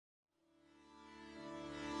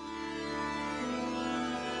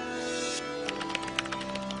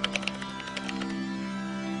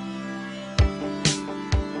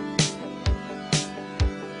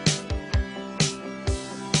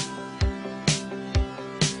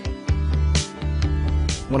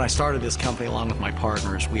When I started this company along with my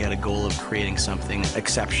partners, we had a goal of creating something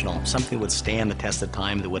exceptional, something that would stand the test of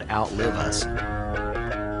time, that would outlive us.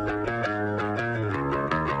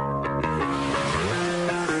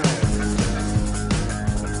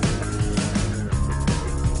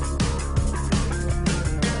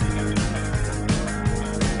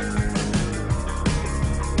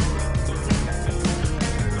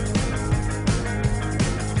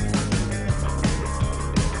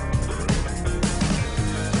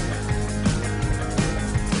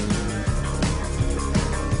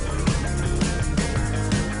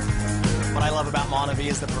 What I love about MonaVie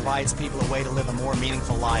is that it provides people a way to live a more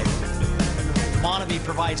meaningful life. MonaVie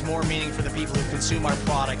provides more meaning for the people who consume our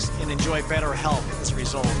products and enjoy better health as a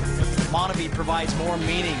result. MonaVie provides more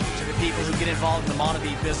meaning to the people who get involved in the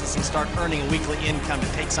MonaVie business and start earning a weekly income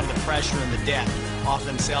to take some of the pressure and the debt off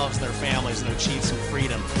themselves and their families and to achieve some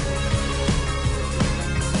freedom.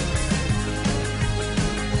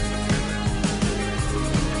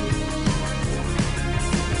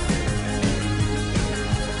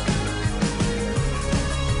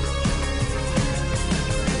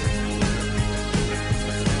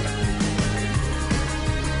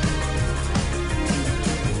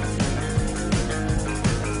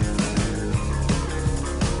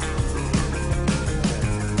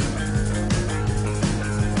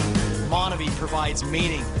 MonaVie provides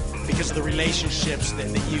meaning because of the relationships that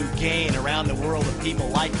you gain around the world of people,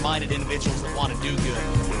 like-minded individuals that want to do good.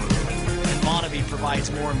 And MonaVie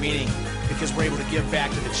provides more meaning because we're able to give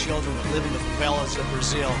back to the children that live in the favelas of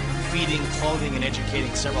Brazil, feeding, clothing, and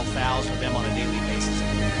educating several thousand of them on a daily basis.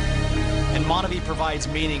 And MonaVie provides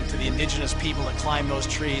meaning to the indigenous people that climb those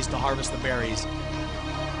trees to harvest the berries.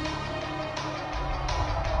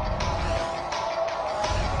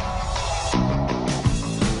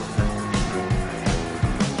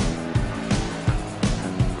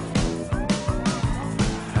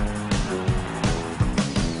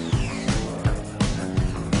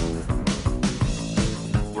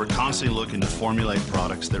 We're constantly looking to formulate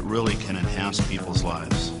products that really can enhance people's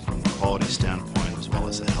lives from a quality standpoint as well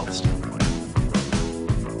as a health standpoint.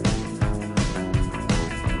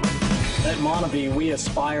 At MonaVie, we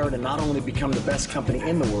aspire to not only become the best company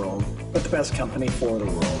in the world, but the best company for the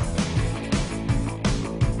world.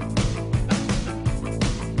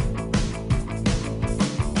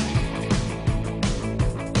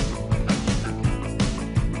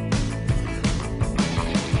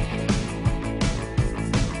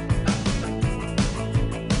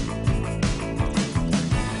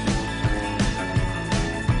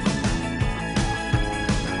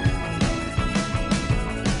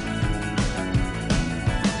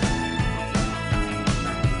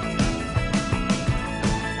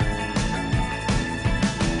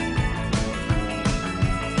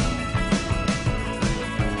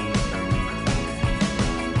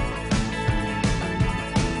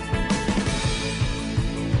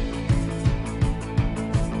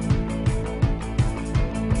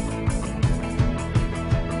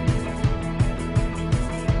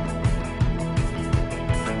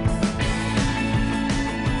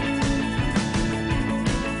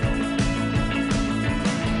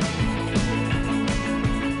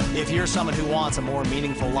 If you're someone who wants a more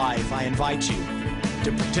meaningful life, I invite you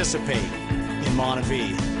to participate in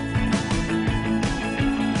MonaVie.